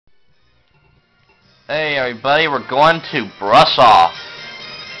Hey everybody, we're going to brush off.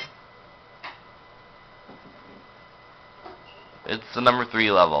 It's the number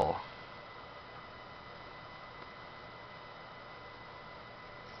 3 level.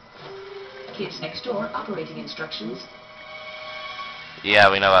 Kids Next Door operating instructions.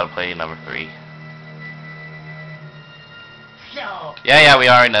 Yeah, we know how to play number 3. So, Yeah, we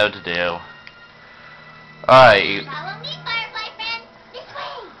already know what to do. Alright. follow me, Firefly friend. This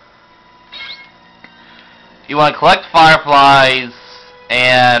way. You want to collect fireflies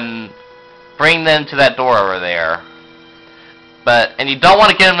and bring them to that door over there. And you don't want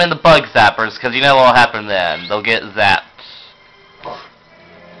to get them in the bug zappers, because you know what will happen then. They'll get zapped.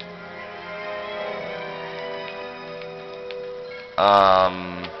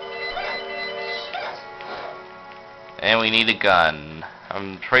 And we need a gun.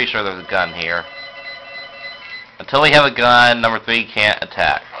 I'm pretty sure there's a gun here. Until we have a gun, number 3 can't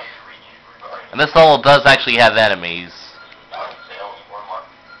attack. And this level does actually have enemies.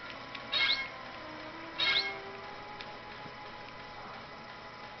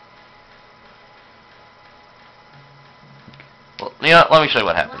 Well, you know what? Let me show you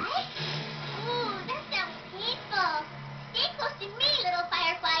what happens. Ooh, that sounds painful. Stay close to me, little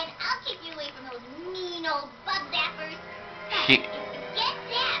Firefly, and I'll keep you away from those mean old bug zappers. She- If you get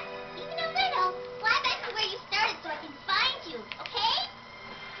zapped, even a little, fly back to where you started so I can find you, okay?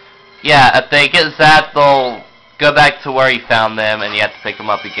 Yeah, if they get zapped, they'll go back to where you found them, and you have to pick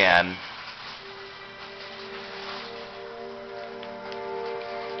them up again.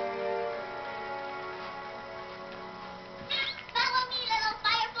 Follow me, little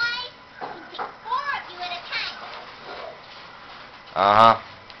Firefly. I can take 4 of you at a time. Uh-huh.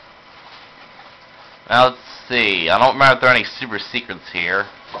 Now, let's see. I don't remember if there are any super secrets here.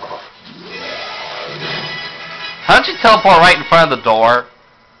 How don't you teleport right in front of the door?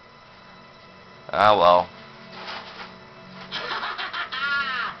 Oh, well.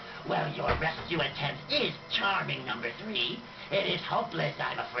 Well, your rescue attempt is charming, number 3. It is hopeless,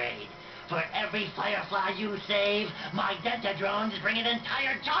 I'm afraid. For every firefly you save, my Dentadrones bring an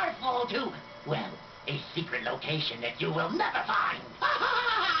entire jar full to, well, a secret location that you will never find.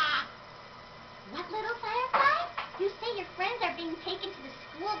 What, little Firefly? You say your friends are being taken to the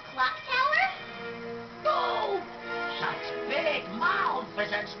school clock tower? Oh, such big mouths for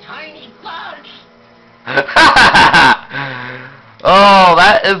such tiny bugs. Oh,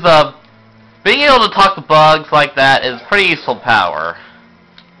 that is a... Being able to talk to bugs like that is pretty useful power.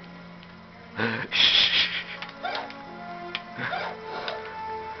 How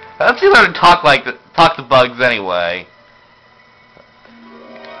don't you learn to talk to bugs anyway?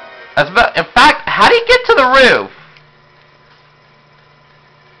 In fact, how do you get to the roof?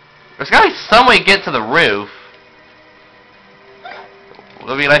 There's gotta be some way to get to the roof. It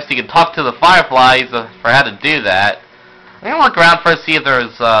would be nice if you could talk to the fireflies for how to do that. I'm gonna look around first, see if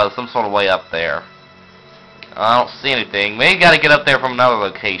there's some sort of way up there. I don't see anything. Maybe you gotta get up there from another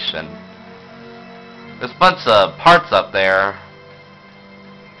location. There's a bunch of parts up there.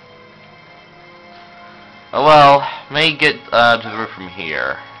 Oh well, maybe get to the roof from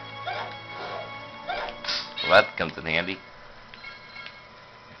here. Well, that comes in handy.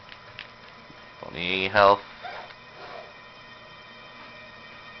 Don't need any health.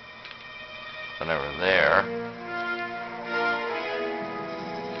 Nothing over there.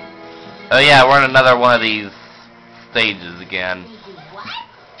 Oh yeah, we're in another one of these stages again. What?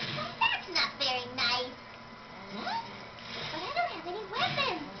 That's not very nice. Huh? But I don't have any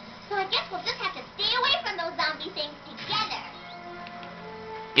weapons. So I guess we'll just have to stay away from those zombie things together.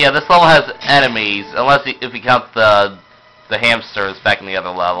 Yeah, this level has enemies, unless if you count the hamsters back in the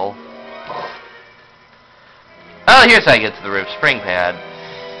other level. Oh, here's how you get to the roof. Spring pad.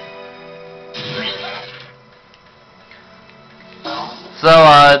 So,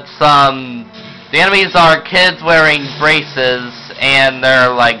 the enemies are kids wearing braces, and they're,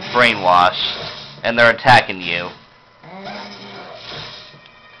 like, brainwashed, and they're attacking you.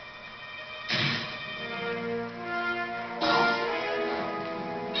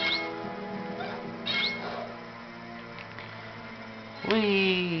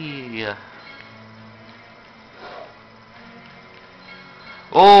 Whee!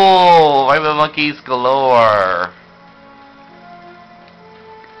 Oh, rainbow monkeys galore!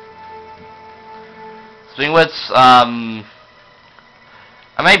 Speaking of which, I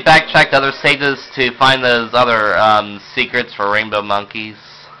may backtrack to other stages to find those other secrets for rainbow monkeys.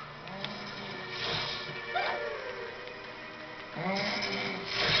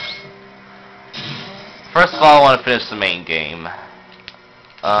 First of all, I want to finish the main game.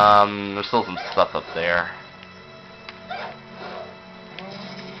 There's still some stuff up there.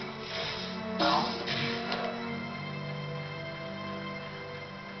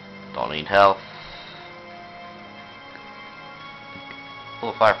 Don't need health.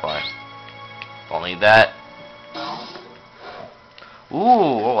 Little firefly. Don't need that.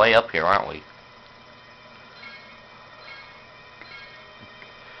 Ooh, we're way up here, aren't we?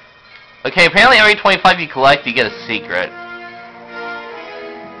 Okay, apparently every 25 you collect, you get a secret.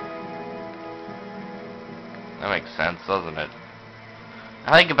 That makes sense, doesn't it?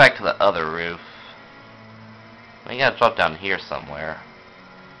 How do I get back to the other roof? I gotta drop down here somewhere.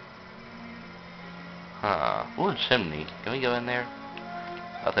 Huh. Ooh, a chimney. Can we go in there?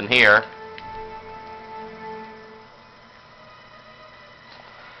 Nothing here.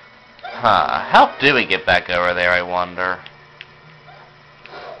 Huh. How do we get back over there, I wonder?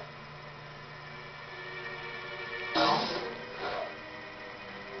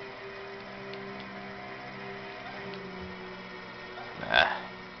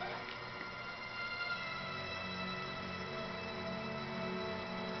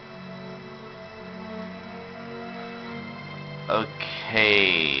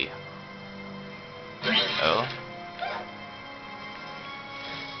 Okay. Oh.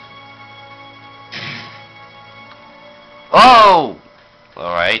 Oh!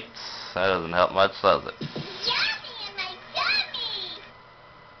 Alright. That doesn't help much, does it? Yummy in my tummy!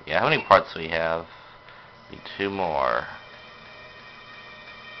 Yeah, how many parts do we have? Need 2 more.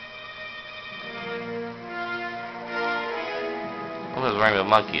 Oh, there's a rainbow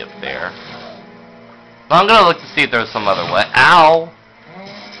monkey up there. So I'm gonna look to see if there's some other way. Ow!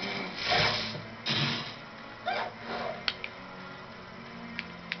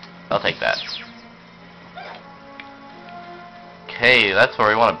 I'll take that. Okay, that's where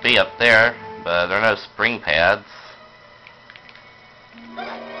we want to be up there, but there are no spring pads.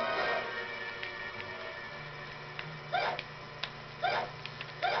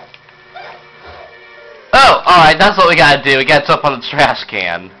 Oh, alright, that's what we gotta do. We gotta jump on the trash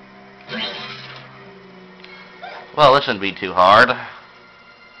can. Well, this shouldn't be too hard.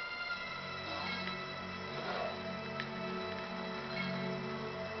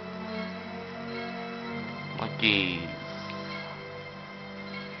 Monkeys.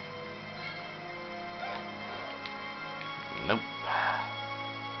 Nope.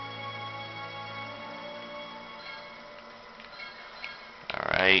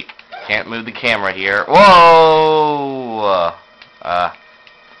 Alright. Can't move the camera here. Whoa!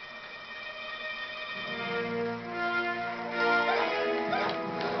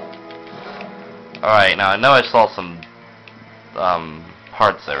 Alright, now I know I saw some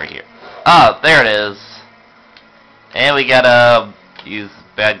parts over here. Ah, there it is. And we gotta use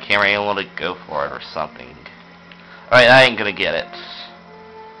bad camera angle to go for it or something. Alright, I ain't gonna get it.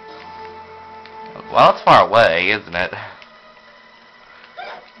 Well, it's far away, isn't it?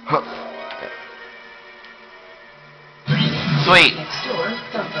 Sweet! Next door,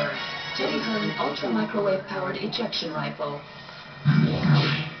 thumper. Jellyhorn ultra microwave powered ejection rifle.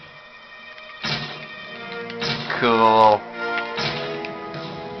 Cool.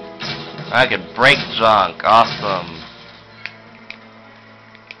 I could break junk. Awesome.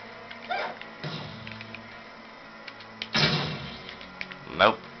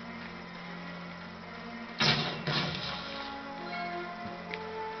 Nope.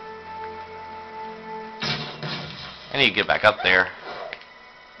 I need to get back up there.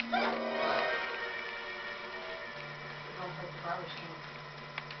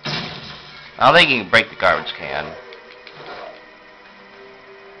 I don't think you can break the garbage can.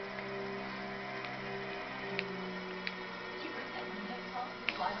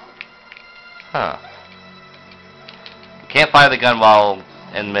 Huh. You can't fire the gun while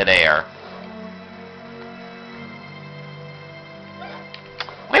in midair.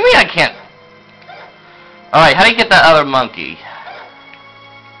 What do you mean I can't? Alright, how do you get that other monkey?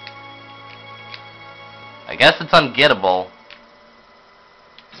 I guess it's ungettable.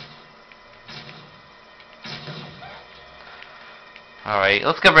 Alright,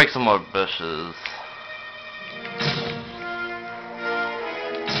 let's go break some more bushes.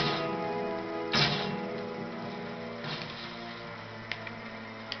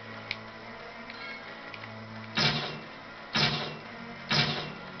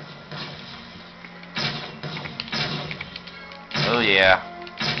 Oh yeah.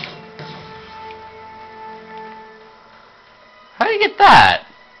 How do you get that?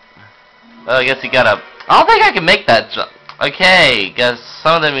 Oh, I guess you gotta... I don't think I can make that jump. Okay, guess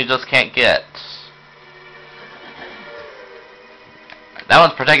some of them you just can't get. That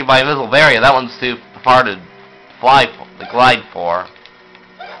one's protected by invisible barrier. That one's too far to fly for, to glide for.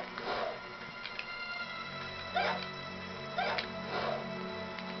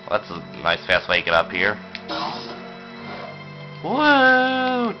 Well, that's a nice fast way to get up here.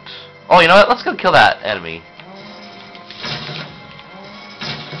 Woot! Oh, you know what? Let's go kill that enemy.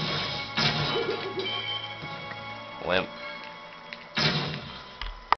 Limp.